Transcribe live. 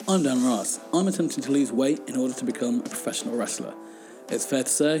I'm Dan Ross. I'm attempting to lose weight in order to become a professional wrestler. It's fair to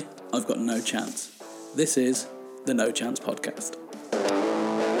say, I've got no chance. This is the No Chance Podcast.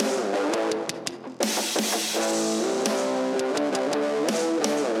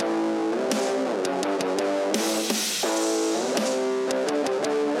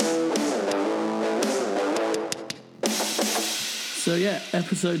 So yeah,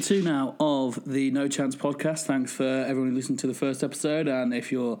 episode 2 now of the No Chance Podcast. Thanks for everyone who listened to the first episode, and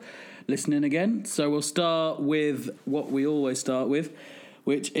if you're listening again. So we'll start with what we always start with,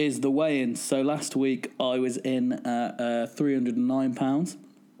 which is the weigh-in. So last week I was in at 309 pounds,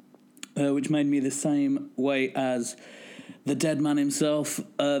 which made me the same weight as the dead man himself,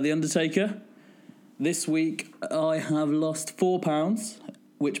 The Undertaker. This week I have lost 4 pounds,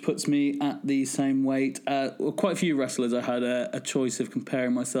 which puts me at the same weight. Quite a few wrestlers I had a choice of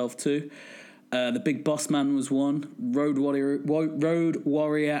comparing myself to. The Big Boss Man was one. Road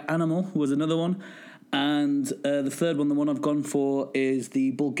Warrior Animal was another one. And the third one, the one I've gone for, is the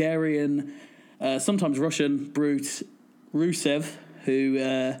Bulgarian, sometimes Russian, brute Rusev,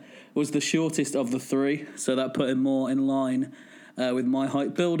 who was the shortest of the three. So that put him more in line with my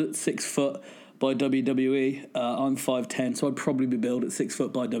height. Billed at 6 foot by WWE. I'm 5'10", so I'd probably be billed at 6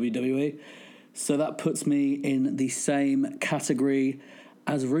 foot by WWE. So that puts me in the same category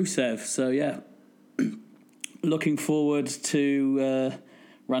as Rusev. So yeah, looking forward to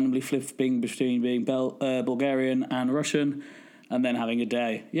randomly flipping between being Bulgarian and Russian, and then having a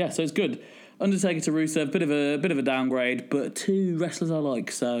day. Yeah, so it's good. Undertaker to Rusev, bit of a downgrade, but two wrestlers I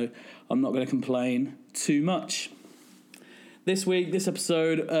like, so I'm not going to complain too much. This week, this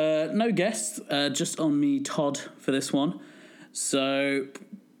episode, no guests, just on me, Todd, for this one. So,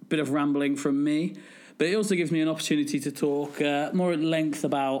 bit of rambling from me. But it also gives me an opportunity to talk more at length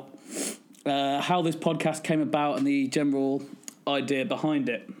about how this podcast came about and the general idea behind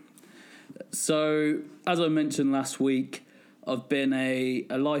it. So, as I mentioned last week, I've been a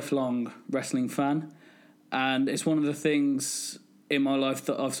lifelong wrestling fan. And it's one of the things in my life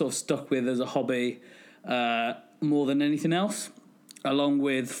that I've sort of stuck with as a hobby more than anything else, along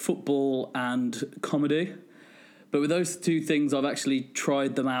with football and comedy. But with those two things, I've actually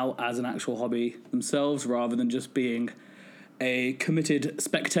tried them out as an actual hobby themselves, rather than just being a committed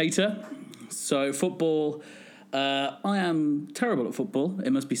spectator. So football, I am terrible at football,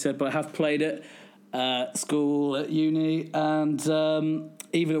 it must be said, but I have played it at school, at uni, and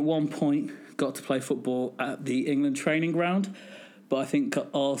even at one point got to play football at the England training ground. But I think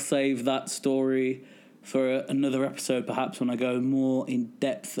I'll save that story for another episode, perhaps, when I go more in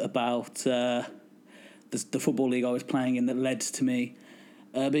depth about the football league I was playing in that led to me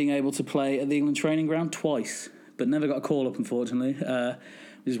being able to play at the England training ground twice, but never got a call up, unfortunately,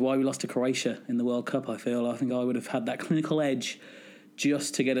 which is why we lost to Croatia in the World Cup. I think I would have had that clinical edge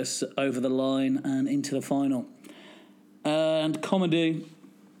just to get us over the line and into the final. And comedy,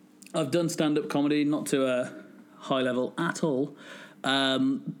 I've done stand-up comedy, not to a high level at all,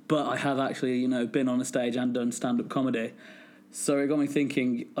 but I have actually, been on a stage and done stand-up comedy. So it got me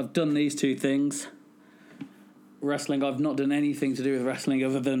thinking, I've done these two things. Wrestling, I've not done anything to do with wrestling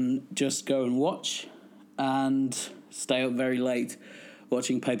other than just go and watch and stay up very late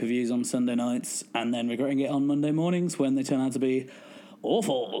watching pay-per-views on Sunday nights and then regretting it on Monday mornings when they turn out to be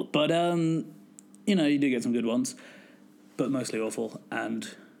awful. But, you do get some good ones, but mostly awful. And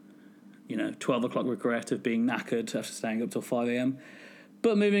 12 o'clock regret of being knackered after staying up till 5 a.m.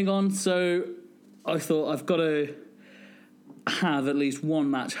 But moving on, so I thought I've got to have at least one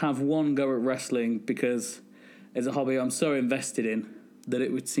match, have one go at wrestling, because it's a hobby I'm so invested in that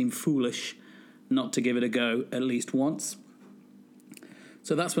it would seem foolish not to give it a go at least once.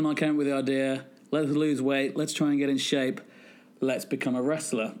 So that's when I came up with the idea, let's lose weight, let's try and get in shape, let's become a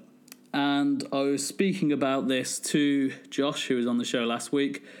wrestler. And I was speaking about this to Josh, who was on the show last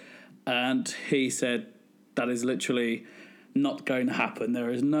week, and he said, that is literally not going to happen.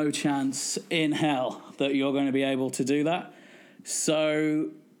 There is no chance in hell that you're going to be able to do that. So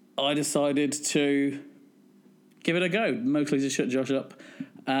I decided to give it a go, mostly to shut Josh up,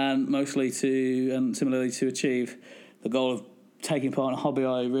 and similarly to achieve the goal of taking part in a hobby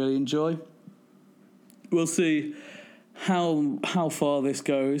I really enjoy. We'll see how far this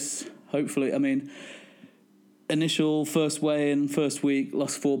goes. Hopefully, initial first weigh-in, first week,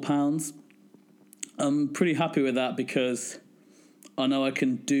 lost 4 pounds. I'm pretty happy with that because I know I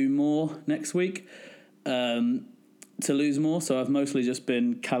can do more next week to lose more. So I've mostly just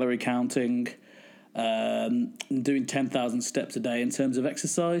been calorie counting, doing 10,000 steps a day in terms of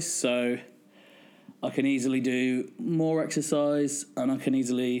exercise. So I can easily do more exercise and I can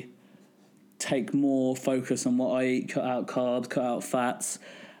easily take more focus on what I eat, cut out carbs, cut out fats,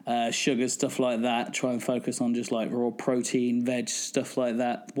 sugars, stuff like that. Try and focus on just like raw protein, veg, stuff like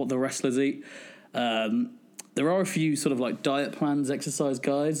that, what the wrestlers eat. There are a few sort of like diet plans, exercise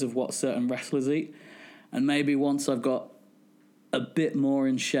guides of what certain wrestlers eat. And maybe once I've got a bit more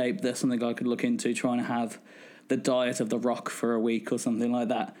in shape, there's something I could look into, trying to have the diet of The Rock for a week or something like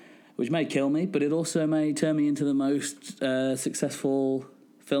that, which may kill me, but it also may turn me into the most successful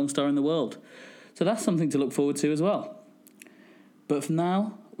film star in the world. So that's something to look forward to as well. But for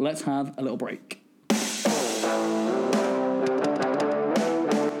now, let's have a little break.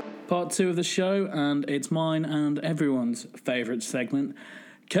 Part 2 of the show, and it's mine and everyone's favourite segment.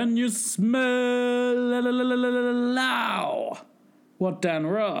 Can you smell what Dan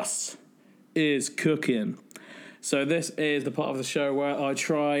Ross is cooking? So this is the part of the show where I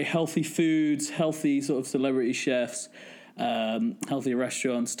try healthy foods, healthy sort of celebrity chefs, healthy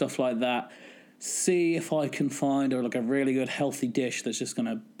restaurants, stuff like that. See if I can find like a really good healthy dish that's just going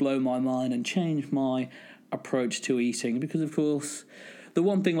to blow my mind and change my approach to eating. Because of course, the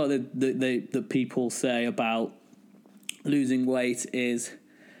one thing like that people say about losing weight is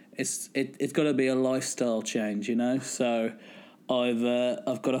it's got to be a lifestyle change, you know. So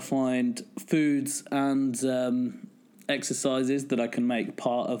I've got to find foods and exercises that I can make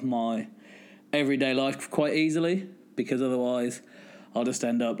part of my everyday life quite easily, because otherwise I'll just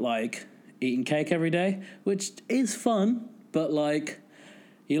end up like eating cake every day, which is fun, but like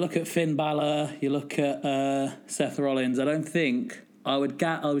you look at Finn Balor, you look at Seth Rollins, I don't think I would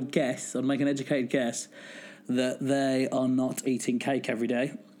guess, I'd make an educated guess that they are not eating cake every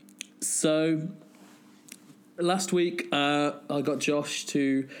day. So last week, I got Josh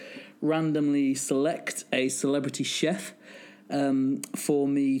to randomly select a celebrity chef for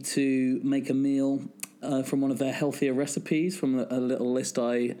me to make a meal from one of their healthier recipes from a little list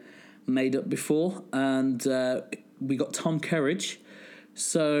I made up before. And we got Tom Kerridge.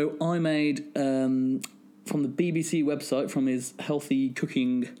 So I made, from the BBC website, from his healthy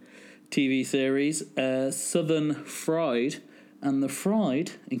cooking TV series, Southern Fried. And the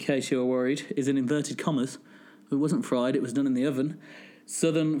fried, in case you're worried, is in inverted commas. It wasn't fried, it was done in the oven.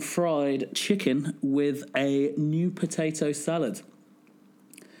 Southern fried chicken with a new potato salad.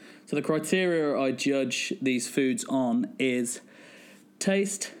 So the criteria I judge these foods on is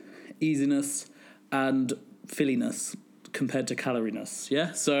taste, easiness, and filliness compared to caloriness.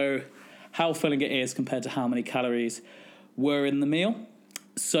 Yeah, so how filling it is compared to how many calories were in the meal.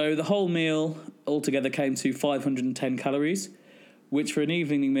 So the whole meal altogether came to 510 calories, which for an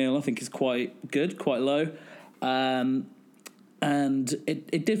evening meal I think is quite good, quite low. And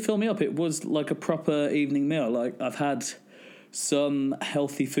it did fill me up. It was like a proper evening meal. Like, I've had some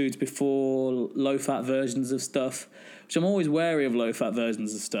healthy foods before, low-fat versions of stuff, which I'm always wary of low-fat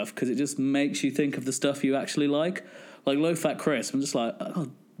versions of stuff, because it just makes you think of the stuff you actually like. Like low-fat crisps, I'm just like, I'd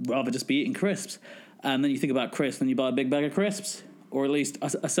rather just be eating crisps. And then you think about crisps, and you buy a big bag of crisps. Or at least, I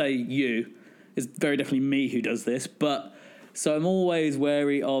say you. It's very definitely me who does this, but... So I'm always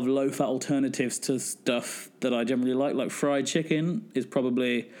wary of low-fat alternatives to stuff that I generally like fried chicken is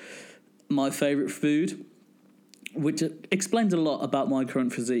probably my favourite food, which explains a lot about my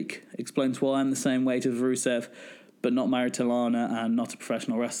current physique. Explains why I'm the same weight as Rusev, but not married to Lana and not a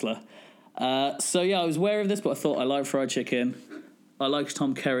professional wrestler. So yeah, I was wary of this, but I thought I like fried chicken. I like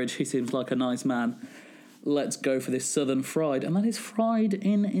Tom Kerridge, he seems like a nice man. Let's go for this Southern Fried, and that is fried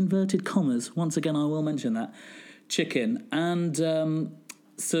in inverted commas. Once again, I will mention that. Chicken. And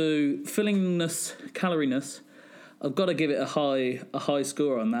so fillingness, caloriness, I've got to give it a high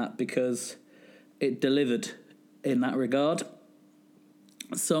score on that, because it delivered in that regard.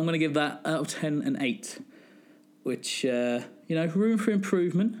 So I'm going to give that out of 10 an 8, which, room for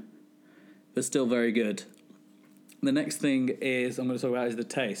improvement, but still very good. The next thing is I'm going to talk about is the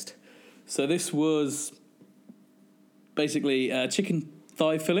taste. So this was basically chicken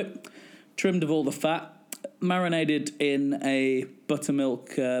thigh fillet, trimmed of all the fat, marinated in a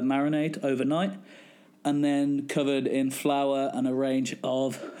buttermilk marinade overnight, and then covered in flour and a range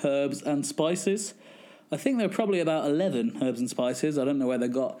of herbs and spices. I think there are probably about 11 herbs and spices. I don't know where they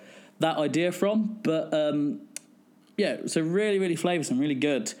got that idea from, but so really, really flavoursome, really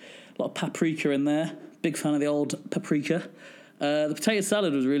good. A lot of paprika in there. Big fan of the old paprika. The potato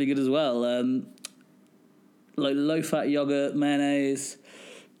salad was really good as well. Like low-fat yogurt, mayonnaise,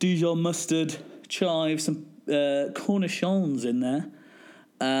 Dijon mustard, chives, some cornichons in there.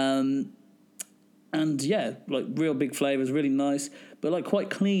 And yeah, like real big flavours, really nice, but like quite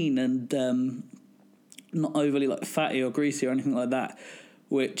clean and not overly like fatty or greasy or anything like that,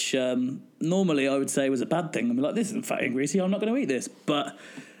 which normally I would say was a bad thing. I'd be like, this isn't fatty and greasy, I'm not going to eat this. But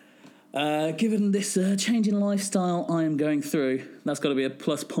Given this change in lifestyle I am going through, that's got to be a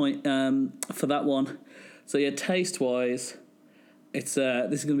plus point for that one. So yeah, taste-wise, this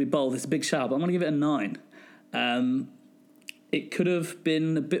is going to be bold. It's a big shout, but I'm going to give it a 9. It could have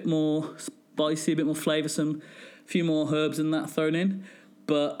been a bit more spicy, a bit more flavoursome, a few more herbs and that thrown in,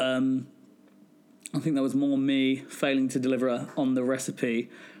 but I think that was more me failing to deliver on the recipe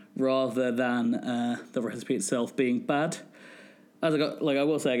rather than the recipe itself being bad. I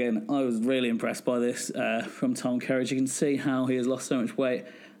will say again, I was really impressed by this from Tom Kerridge. You can see how he has lost so much weight,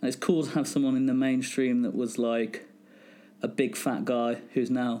 and it's cool to have someone in the mainstream that was like a big fat guy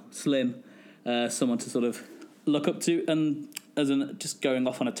who's now slim, someone to sort of look up to. And just going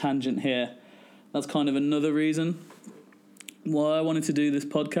off on a tangent here, that's kind of another reason why I wanted to do this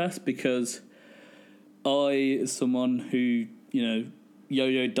podcast, because I, as someone who,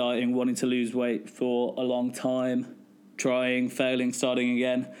 yo-yo dieting, wanting to lose weight for a long time, trying, failing, starting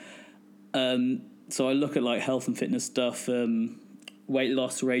again. So I look at like health and fitness stuff, weight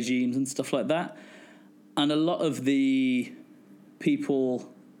loss regimes and stuff like that. And a lot of the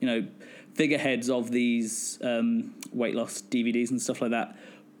people, figureheads of these weight loss DVDs and stuff like that,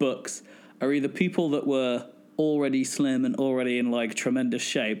 books, are either people that were already slim and already in like tremendous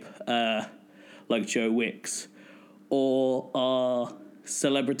shape, like Joe Wicks, or are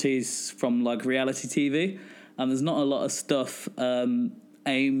celebrities from like reality TV. And there's not a lot of stuff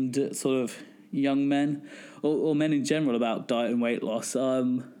aimed at sort of young men or men in general about diet and weight loss. I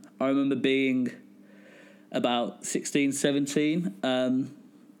remember being about 16, 17 and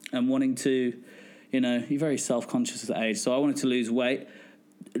wanting to, you're very self-conscious at that age. So I wanted to lose weight.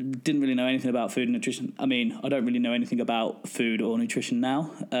 Didn't really know anything about food and nutrition. I mean, I don't really know anything about food or nutrition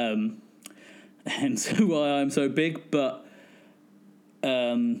now, hence why I'm so big, but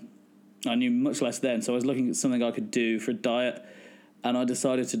I knew much less then, so I was looking at something I could do for a diet, and I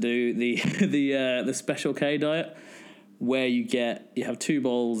decided to do the Special K diet, where you have 2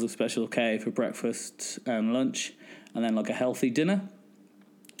 bowls of Special K for breakfast and lunch, and then like a healthy dinner.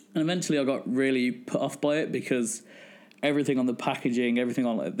 And eventually I got really put off by it, because everything on the packaging, everything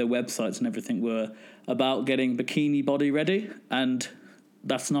on like the websites and everything were about getting bikini body ready, and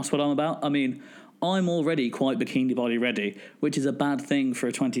that's not what I'm about. I mean, I'm already quite bikini body ready, which is a bad thing for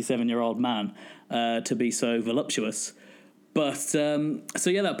a 27-year-old man to be so voluptuous. But, so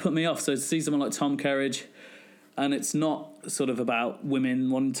yeah, that put me off. So to see someone like Tom Kerridge, and it's not sort of about women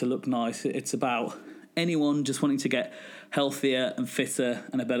wanting to look nice, it's about anyone just wanting to get healthier and fitter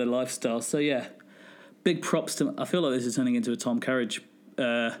and a better lifestyle. So yeah, big props to... I feel like this is turning into a Tom Kerridge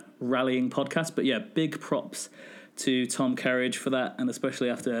rallying podcast, but yeah, big props to Tom Kerridge for that, and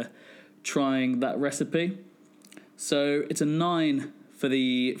especially after trying that recipe. So it's a 9 for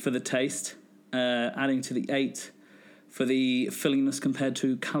the taste, adding to the 8 for the fillingness compared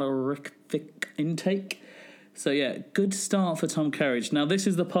to calorific intake. So yeah, good start for Tom Kerridge. Now this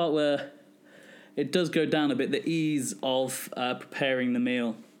is the part where it does go down a bit, the ease of preparing the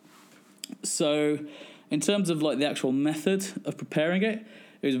meal. So in terms of like the actual method of preparing it,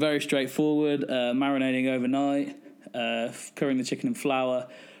 it was very straightforward, marinating overnight, currying the chicken in flour,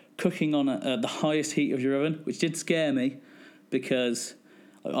 cooking on the highest heat of your oven, which did scare me because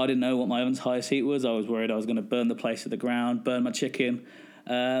I didn't know what my oven's highest heat was. I was worried I was going to burn the place to the ground, burn my chicken,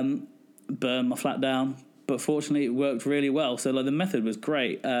 burn my flat down. But fortunately, it worked really well. So like the method was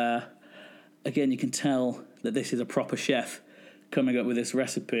great. Again, you can tell that this is a proper chef coming up with this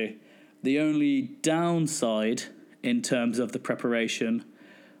recipe. The only downside in terms of the preparation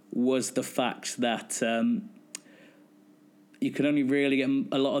was the fact that you could only really get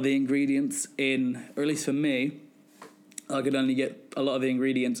a lot of the ingredients in, or at least for me, I could only get a lot of the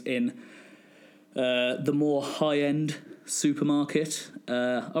ingredients in the more high-end supermarket.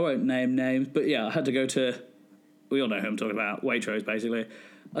 I won't name names, but yeah, I had to go to, we all know who I'm talking about, Waitrose basically.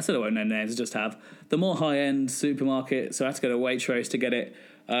 I said I won't name names, I just have. The more high-end supermarket, so I had to go to Waitrose to get it.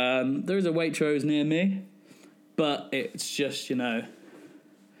 There is a Waitrose near me, but it's just,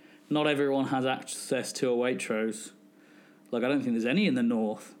 not everyone has access to a Waitrose. Like, I don't think there's any in the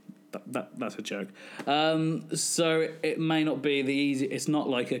north. That's a joke. So it may not be the easy... It's not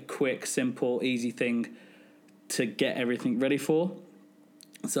like a quick, simple, easy thing to get everything ready for.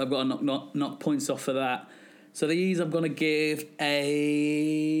 So I've got to knock points off for that. So the ease, I'm going to give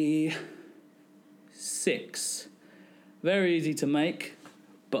a 6. Very easy to make,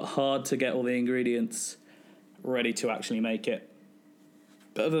 but hard to get all the ingredients ready to actually make it.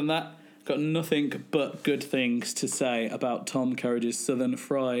 But other than that, got nothing but good things to say about Tom Kerridge's Southern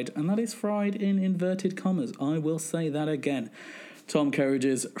Fried, and that is fried in inverted commas. I will say that again. Tom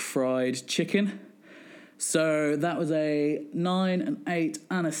Kerridge's fried chicken. So that was a 9, an 8,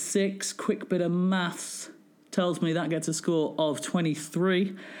 and a 6. Quick bit of maths tells me that gets a score of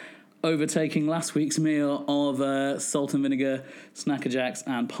 23, overtaking last week's meal of salt and vinegar, Snacker Jacks,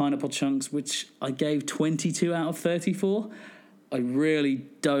 and pineapple chunks, which I gave 22 out of 34. I really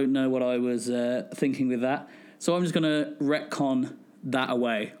don't know what I was thinking with that. So I'm just going to retcon that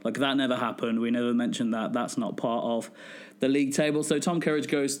away. Like, that never happened. We never mentioned that. That's not part of the league table. So Tom Kerridge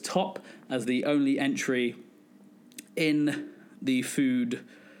goes top as the only entry in the food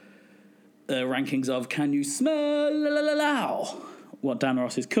rankings of Can You Smell what Dan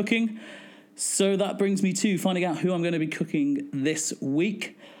Ross is cooking. So that brings me to finding out who I'm going to be cooking this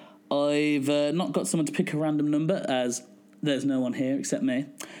week. I've not got someone to pick a random number, as there's no one here except me.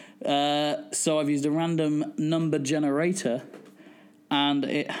 So I've used a random number generator, and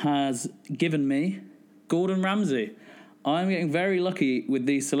it has given me Gordon Ramsay. I'm getting very lucky with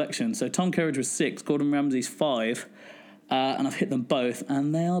these selections. So Tom Kerridge was 6, Gordon Ramsay's 5, and I've hit them both,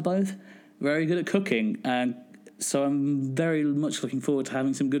 and they are both very good at cooking. So I'm very much looking forward to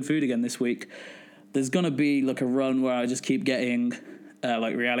having some good food again this week. There's going to be like a run where I just keep getting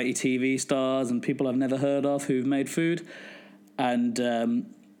like reality TV stars and people I've never heard of who've made food, and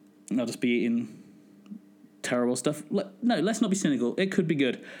I'll just be eating terrible stuff. No, let's not be cynical. It could be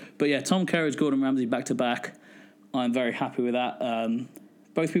good. But yeah, Tom Kerridge, Gordon Ramsay back to back. I'm very happy with that.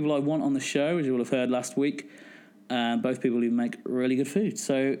 Both people I want on the show, as you will have heard last week. Both people who make really good food.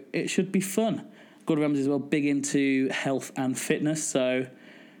 So it should be fun. Gordon Ramsay as well, big into health and fitness. So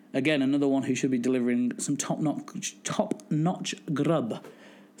again, another one who should be delivering some top-notch grub.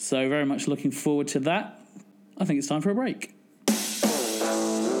 So very much looking forward to that. I think it's time for a break.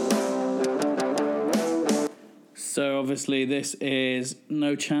 So obviously this is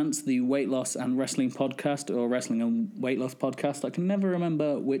No Chance, the weight loss and wrestling podcast, or wrestling and weight loss podcast. I can never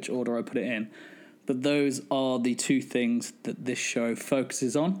remember which order I put it in, but those are the two things that this show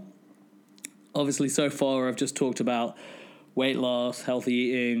focuses on. Obviously so far I've just talked about weight loss, healthy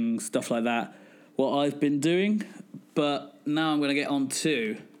eating, stuff like that, what I've been doing, but now I'm going to get on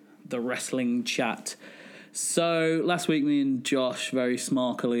to the wrestling chat. So last week me and Josh very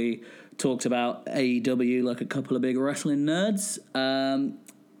smarkily talked about AEW like a couple of big wrestling nerds.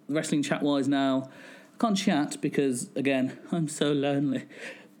 Wrestling chat-wise now, I can't chat because, again, I'm so lonely.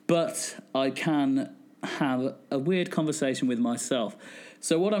 But I can have a weird conversation with myself.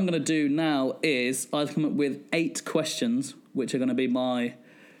 So what I'm going to do now is I've come up with 8 questions, which are going to be my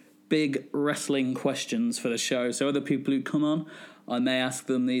big wrestling questions for the show. So other people who come on, I may ask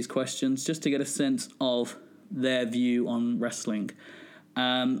them these questions just to get a sense of their view on wrestling.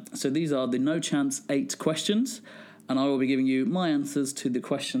 So these are the No Chance 8 questions, and I will be giving you my answers to the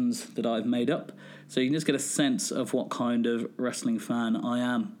questions that I've made up, so you can just get a sense of what kind of wrestling fan I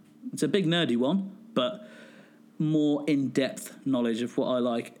am. It's a big nerdy one, but more in-depth knowledge of what I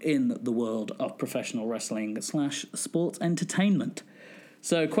like in the world of professional wrestling / sports entertainment.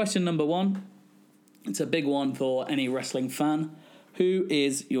 So question number 1, it's a big one for any wrestling fan. Who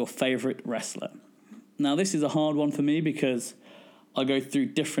is your favourite wrestler? Now this is a hard one for me because I go through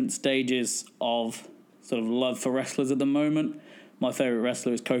different stages of sort of love for wrestlers at the moment. My favourite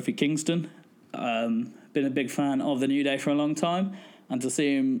wrestler is Kofi Kingston. Been a big fan of the New Day for a long time, and to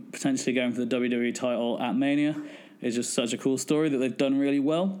see him potentially going for the WWE title at Mania is just such a cool story that they've done really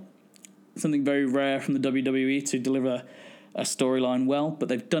well. Something very rare from the WWE to deliver a storyline well, but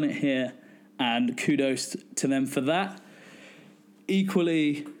they've done it here, and kudos to them for that.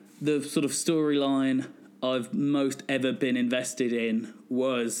 Equally, the sort of storyline I've most ever been invested in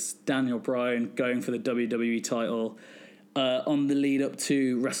was Daniel Bryan going for the WWE title on the lead up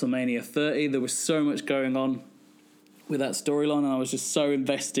to WrestleMania 30. There was so much going on with that storyline, and I was just so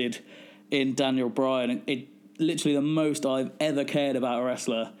invested in Daniel Bryan. It literally the most I've ever cared about a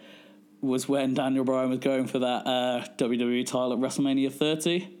wrestler was when Daniel Bryan was going for that WWE title at WrestleMania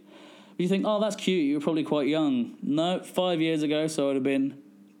 30. But you think, oh, that's cute, you were probably quite young. No, 5 years ago, so I would have been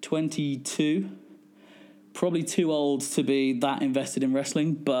 22. Probably too old to be that invested in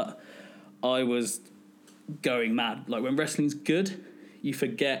wrestling, but I was going mad. Like, when wrestling's good, you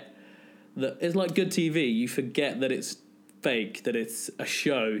forget that it's like good TV. You forget that it's fake, that it's a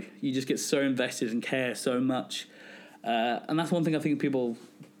show. You just get so invested and care so much. And that's one thing I think people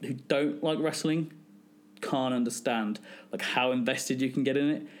who don't like wrestling can't understand, like how invested you can get in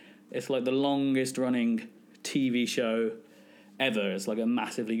it. It's like the longest running TV show ever. It's like a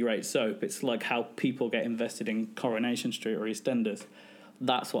massively great soap. It's like how people get invested in Coronation Street or EastEnders.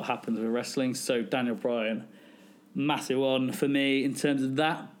 That's what happens with wrestling. So Daniel Bryan, massive one for me in terms of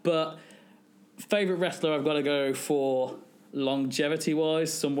that. But favourite wrestler, I've got to go for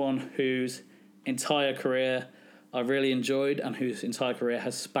longevity-wise, someone who's entire career I've really enjoyed and whose entire career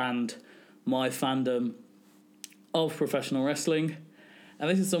has spanned my fandom of professional wrestling. And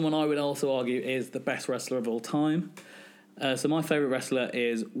this is someone I would also argue is the best wrestler of all time. So my favourite wrestler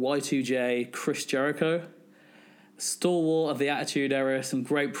is Y2J Chris Jericho. Stalwart of the Attitude Era, some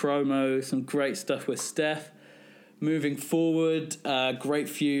great promos, some great stuff with Steph. Moving forward, great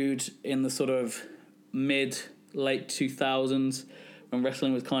feud in the sort of late 2000s when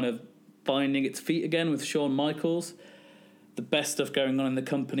wrestling was kind of finding its feet again with Shawn Michaels. The best stuff going on in the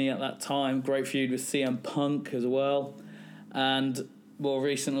company at that time. Great feud with CM Punk as well. And more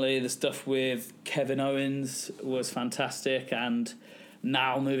recently, the stuff with Kevin Owens was fantastic. And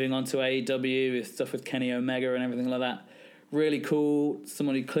now moving on to AEW, with stuff with Kenny Omega and everything like that. Really cool.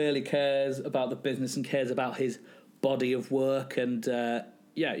 Someone who clearly cares about the business and cares about his body of work. And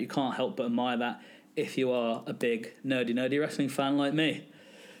you can't help but admire that if you are a big nerdy wrestling fan like me.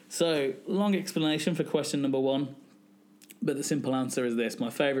 So, long explanation for question number 1. But the simple answer is this. My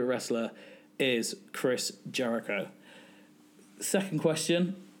favourite wrestler is Chris Jericho. Second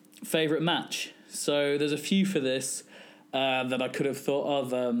question, favourite match. So there's a few for this that I could have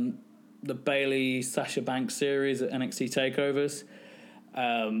thought of. The Bayley-Sasha Banks series at NXT TakeOvers.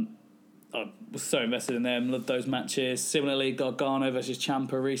 I was so invested in them, loved those matches. Similarly, Gargano versus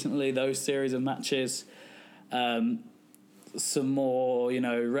Ciampa recently, those series of matches. Some more,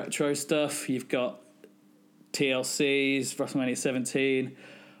 retro stuff. You've got TLC's, WrestleMania 17,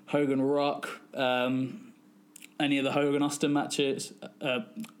 Hogan Rock, any of the Hogan Austin matches,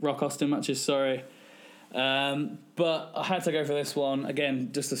 Rock Austin matches, sorry. But I had to go for this one. Again,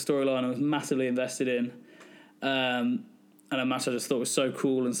 just a storyline I was massively invested in. And a match I just thought was so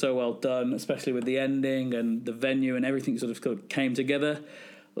cool and so well done, especially with the ending and the venue and everything sort of came together.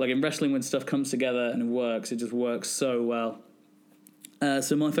 Like in wrestling, when stuff comes together and it works, it just works so well.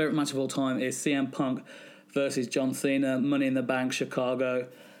 So my favourite match of all time is CM Punk versus John Cena, Money in the Bank, Chicago.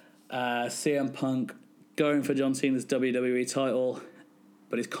 CM Punk going for John Cena's WWE title,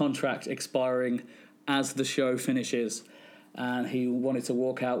 but his contract expiring as the show finishes. And he wanted to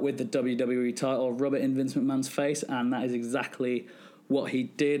walk out with the WWE title, rub it in Vince McMahon's face, and that is exactly what he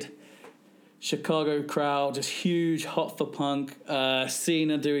did. Chicago crowd, just huge, hot for Punk.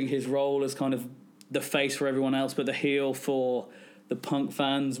 Cena doing his role as kind of the face for everyone else, but the heel for the Punk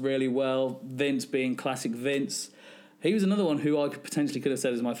fans really well. Vince being classic Vince. He was another one who I could have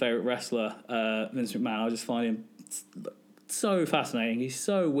said is my favourite wrestler, Vince McMahon. I just find him so fascinating. He's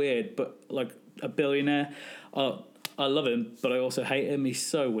so weird, but like a billionaire. I love him, but I also hate him. He's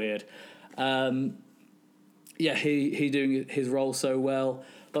so weird. He doing his role so well.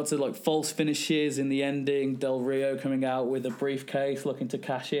 Lots of like false finishes in the ending. Del Rio coming out with a briefcase, looking to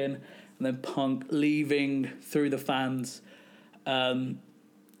cash in, and then Punk leaving through the fans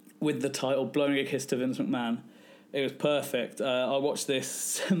with the title, blowing a kiss to Vince McMahon. It was perfect. I watched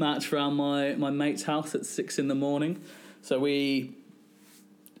this match around my mate's house at 6 a.m. So we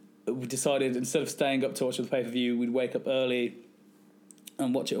decided instead of staying up to watch the pay-per-view, we'd wake up early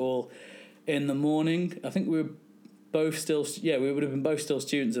and watch it all in the morning. I think we were both still, we would have been both still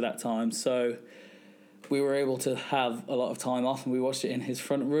students at that time, so we were able to have a lot of time off, and we watched it in his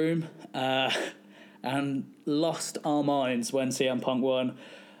front room and lost our minds when CM Punk won,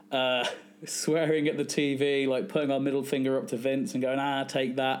 swearing at the TV, like putting our middle finger up to Vince and going,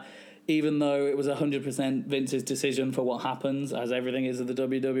 take that, even though it was 100% Vince's decision for what happens, as everything is at the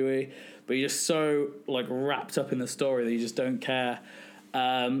WWE. But you're just so like wrapped up in the story that you just don't care.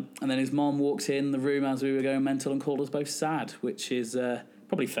 And then his mom walks in the room as we were going mental and called us both sad, which is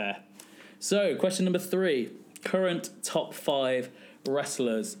probably fair. So, question number 3, current top 5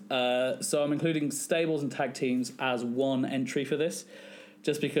 wrestlers. So I'm including stables and tag teams as one entry for this,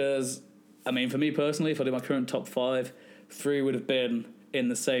 just because, I mean, for me personally, if I did my current top 5, 3 would have been in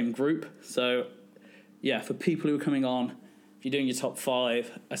the same group. So, for people who are coming on, if you're doing your top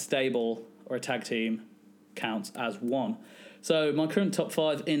 5, a stable or a tag team counts as one. So my current top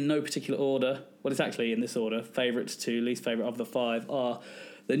 5 in no particular order, well, it's actually in this order, favourite to least favourite of the 5 are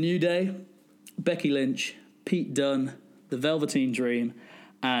The New Day, Becky Lynch, Pete Dunne, The Velveteen Dream,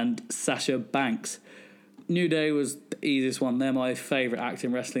 and Sasha Banks. New Day was the easiest one. They're my favourite act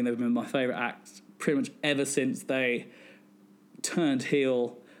in wrestling. They've been my favourite act pretty much ever since they turned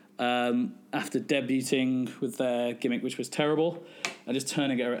heel after debuting with their gimmick, which was terrible, and just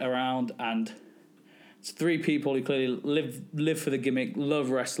turning it around. And it's 3 people who clearly live for the gimmick, love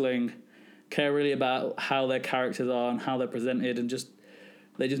wrestling, care really about how their characters are and how they're presented, and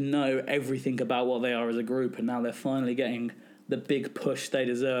they just know everything about what they are as a group, and now they're finally getting the big push they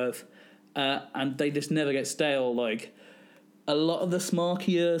deserve. And they just never get stale. Like, a lot of the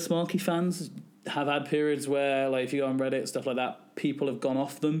smarky fans have had periods where, like, if you go on Reddit, stuff like that, people have gone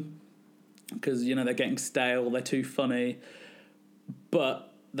off them because, you know, they're getting stale, they're too funny,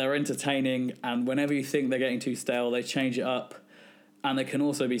 but they're entertaining, and whenever you think they're getting too stale, they change it up, and they can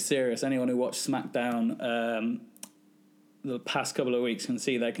also be serious. Anyone who watched SmackDown the past couple of weeks can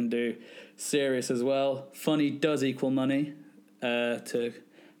see they can do serious as well. Funny does equal money, to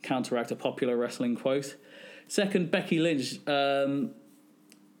counteract a popular wrestling quote. Second, Becky Lynch.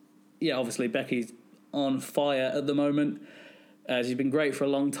 Obviously Becky's on fire at the moment. She's been great for a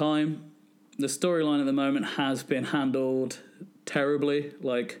long time. The storyline at the moment has been handled terribly.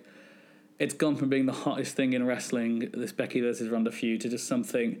 Like, it's gone from being the hottest thing in wrestling, this Becky versus Ronda feud, to just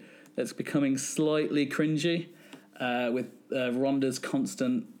something that's becoming slightly cringy, with Ronda's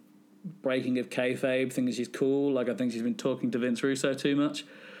constant breaking of kayfabe, thinking she's cool. Like, I think she's been talking to Vince Russo too much.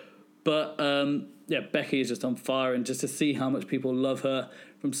 But, Becky is just on fire, and just to see how much people love her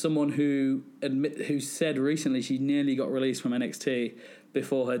from someone who said recently she nearly got released from NXT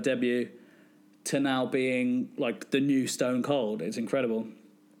before her debut to now being, like, the new Stone Cold. It's incredible.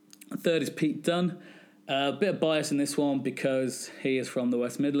 Third is Pete Dunne. A bit of bias in this one because he is from the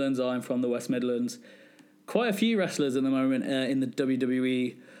West Midlands. I'm from the West Midlands. Quite a few wrestlers at the moment in the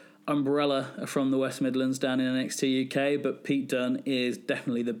WWE umbrella are from the West Midlands down in NXT UK, but Pete Dunne is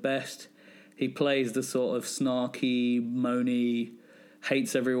definitely the best. He plays the sort of snarky, moany,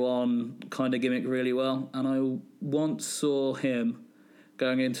 hates everyone kind of gimmick really well, and I once saw him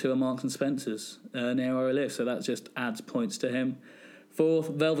going into a Marks and Spencer's near where I live, so that just adds points to him. Fourth,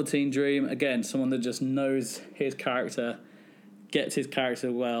 Velveteen Dream. Again, someone that just knows his character, gets his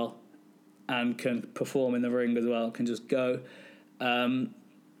character well, and can perform in the ring as well, can just go.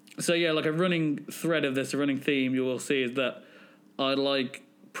 Like a running thread of this, a running theme you will see is that I like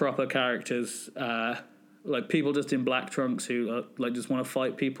proper characters, like people just in black trunks who just want to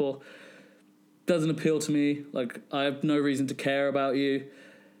fight people. Doesn't appeal to me. Like, I have no reason to care about you.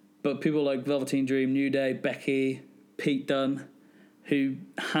 But people like Velveteen Dream, New Day, Becky, Pete Dunne, who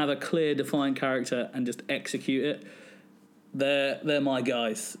have a clear, defined character and just execute it, they're my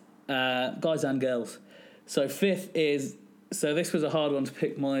guys. Guys and girls. So fifth is... So this was a hard one to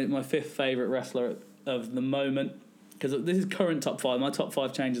pick my fifth favourite wrestler of the moment, because this is current top five. My top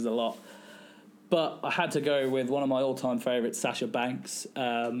five changes a lot. But I had to go with one of my all-time favourites, Sasha Banks.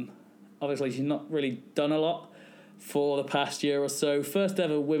 Obviously, she's not really done a lot for the past year or so. First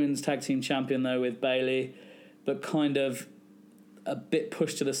ever women's tag team champion, though, with Bayley, but kind of a bit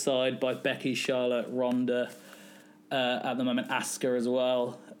pushed to the side by Becky, Charlotte, Ronda. At the moment, Asuka as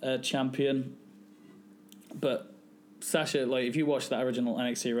well, champion. But Sasha, like, if you watch that original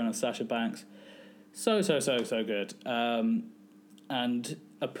NXT run of Sasha Banks, so good. And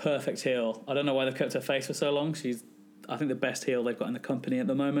a perfect heel. I don't know why they've kept her face for so long. She's, I think, the best heel they've got in the company at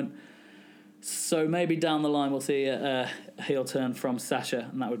the moment. So maybe down the line we'll see a heel turn from Sasha,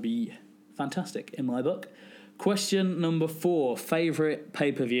 and that would be fantastic in my book. Question number 4, favourite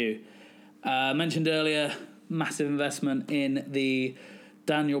pay-per-view. Mentioned earlier, massive investment in the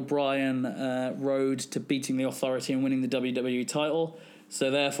Daniel Bryan road to beating the Authority and winning the WWE title.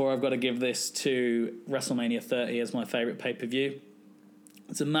 So therefore I've got to give this to WrestleMania 30 as my favourite pay-per-view.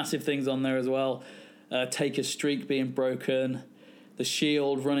 Some massive things on there as well. Taker's streak being broken, the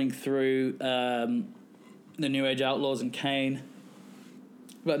Shield running through the New Age Outlaws and Kane.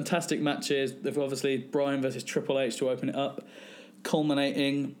 Fantastic matches. They've obviously Bryan versus Triple H to open it up,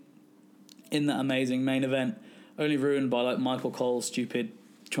 culminating in that amazing main event, only ruined by, like, Michael Cole's stupid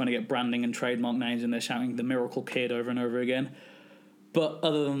trying to get branding and trademark names, and they're shouting the Miracle Kid over and over again. But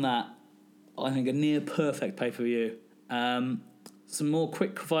other than that, I think a near perfect pay-per-view. Some more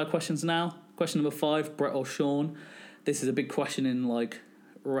quick fire questions now. Question number 5, Brett or Shawn? This is a big question in, like,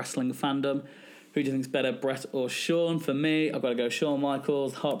 wrestling fandom. Who do you think's better, Brett or Shawn? For me, I've got to go Shawn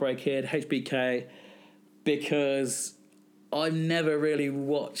Michaels, Heartbreak Kid, HBK, because I've never really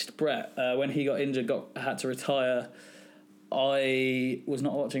watched Brett. When he got injured, had to retire, I was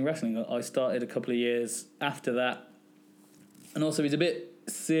not watching wrestling. I started a couple of years after that, and also he's a bit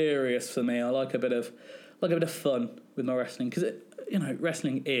serious for me. I like a bit of fun with my wrestling, because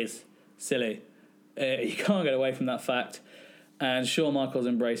wrestling is silly. You can't get away from that fact, and Shawn Michaels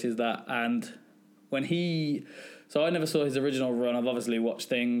embraces that. And when so I never saw his original run. I've obviously watched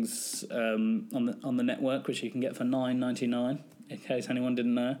things on the network, which you can get for $9.99, in case anyone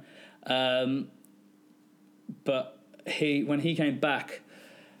didn't know. But when he came back,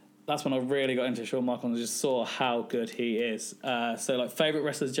 that's when I really got into Shawn Michaels and just saw how good he is. So, like, favourite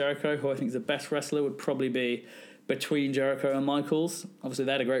wrestlers, Jericho, who I think is the best wrestler, would probably be between Jericho and Michaels. Obviously,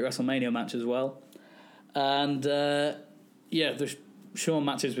 they had a great WrestleMania match as well. And, the Shawn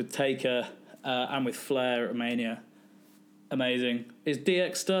matches with Taker and with Flair at Mania. Amazing. His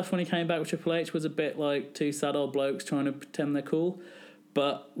DX stuff when he came back with Triple H was a bit like two sad old blokes trying to pretend they're cool,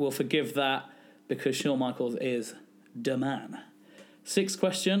 but we'll forgive that because Shawn Michaels is the man. Sixth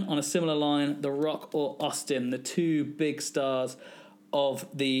question, on a similar line, The Rock or Austin, the two big stars of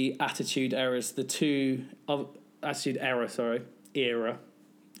the Attitude Era.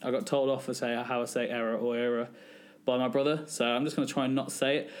 I got told off for how I say era or era by my brother, so I'm just going to try and not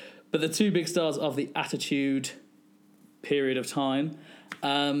say it. But the two big stars of the Attitude period of time.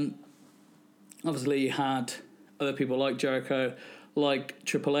 Obviously, you had other people like Jericho, like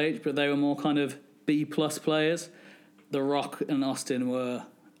Triple H, but they were more kind of B-plus players. The Rock and Austin were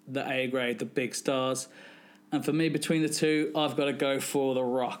the A-grade, the big stars. And for me, between the two, I've got to go for The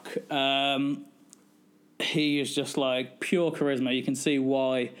Rock. He is just like pure charisma. You can see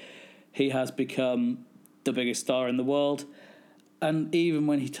why he has become the biggest star in the world. And even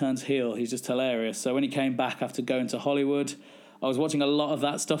when he turns heel, he's just hilarious. So when he came back after going to Hollywood, I was watching a lot of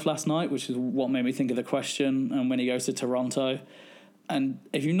that stuff last night, which is what made me think of the question, and when he goes to Toronto. And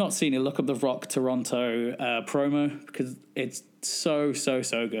if you've not seen it, look up the Rock Toronto promo, because it's so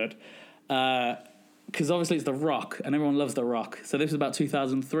good. Because obviously it's The Rock, and everyone loves The Rock. So this was about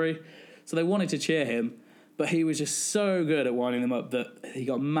 2003. So they wanted to cheer him, but he was just so good at winding them up that he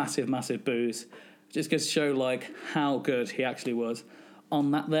got massive boos. Just goes to show like how good he actually was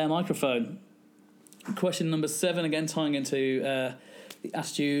on that there microphone. Question number 7, again tying into the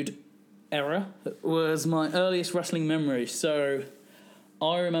Attitude Era, was my earliest wrestling memory. So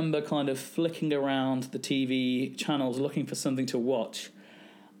I remember kind of flicking around the TV channels looking for something to watch,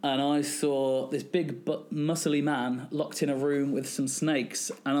 and I saw this big muscly man locked in a room with some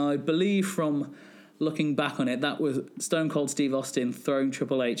snakes, and I believe from looking back on it, that was Stone Cold Steve Austin throwing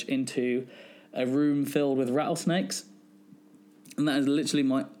Triple H into a room filled with rattlesnakes. And that is literally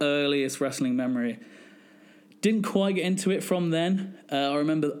my earliest wrestling memory. Didn't quite get into it from then. I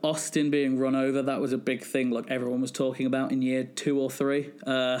remember Austin being run over. That was a big thing, like everyone was talking about in year 2 or 3,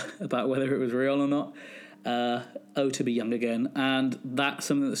 about whether it was real or not. To be young again. And that's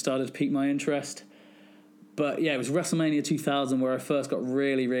something that started to pique my interest. But yeah, it was WrestleMania 2000 where I first got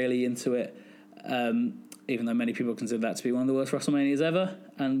really into it. Even though many people consider that to be one of the worst WrestleManias ever.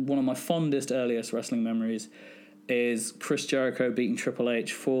 And one of my fondest, earliest wrestling memories is Chris Jericho beating Triple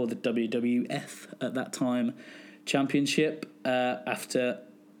H for the WWF at that time championship after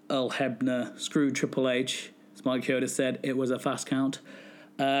Earl Hebner screwed Triple H. As Mike Yoda said, it was a fast count.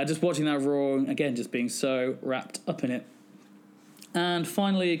 Just watching that Raw, again, just being so wrapped up in it. And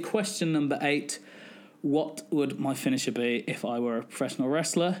finally, question number 8. What would my finisher be if I were a professional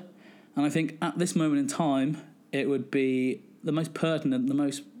wrestler? And I think at this moment in time, it would be the most pertinent,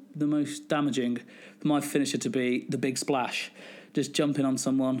 the most damaging for my finisher to be the big splash. Just jumping on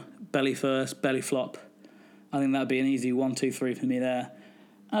someone, belly first, belly flop. I think that'd be an easy 1, 2, 3 for me there.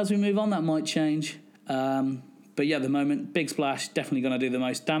 As we move on, that might change. But yeah, at the moment, big splash, definitely going to do the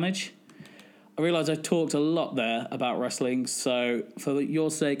most damage. I realise I talked a lot there about wrestling, so for your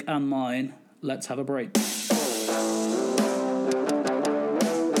sake and mine, let's have a break.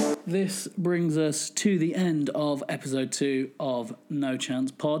 This brings us to the end of episode 2 of No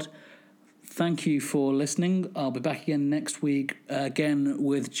Chance Pod. Thank you for listening. I'll be back again next week, again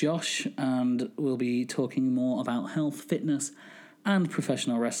with Josh, and we'll be talking more about health, fitness, and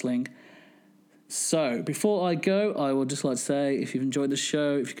professional wrestling. So, before I go, I would just like to say, if you've enjoyed the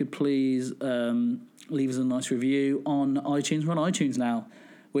show, if you could please leave us a nice review on iTunes. We're on iTunes now,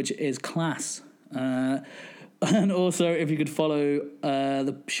 which is class. And also, if you could follow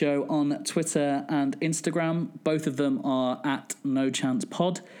the show on Twitter and Instagram. Both of them are at No Chance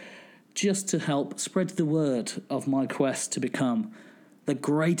Pod, just to help spread the word of my quest to become the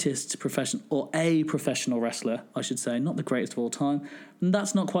greatest professional, or a professional wrestler, I should say, not the greatest of all time. And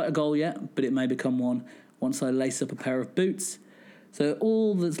that's not quite a goal yet, but it may become one once I lace up a pair of boots. So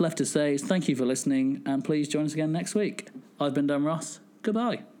all that's left to say is thank you for listening, and please join us again next week. I've been Dan Ross.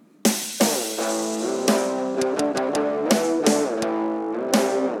 Goodbye.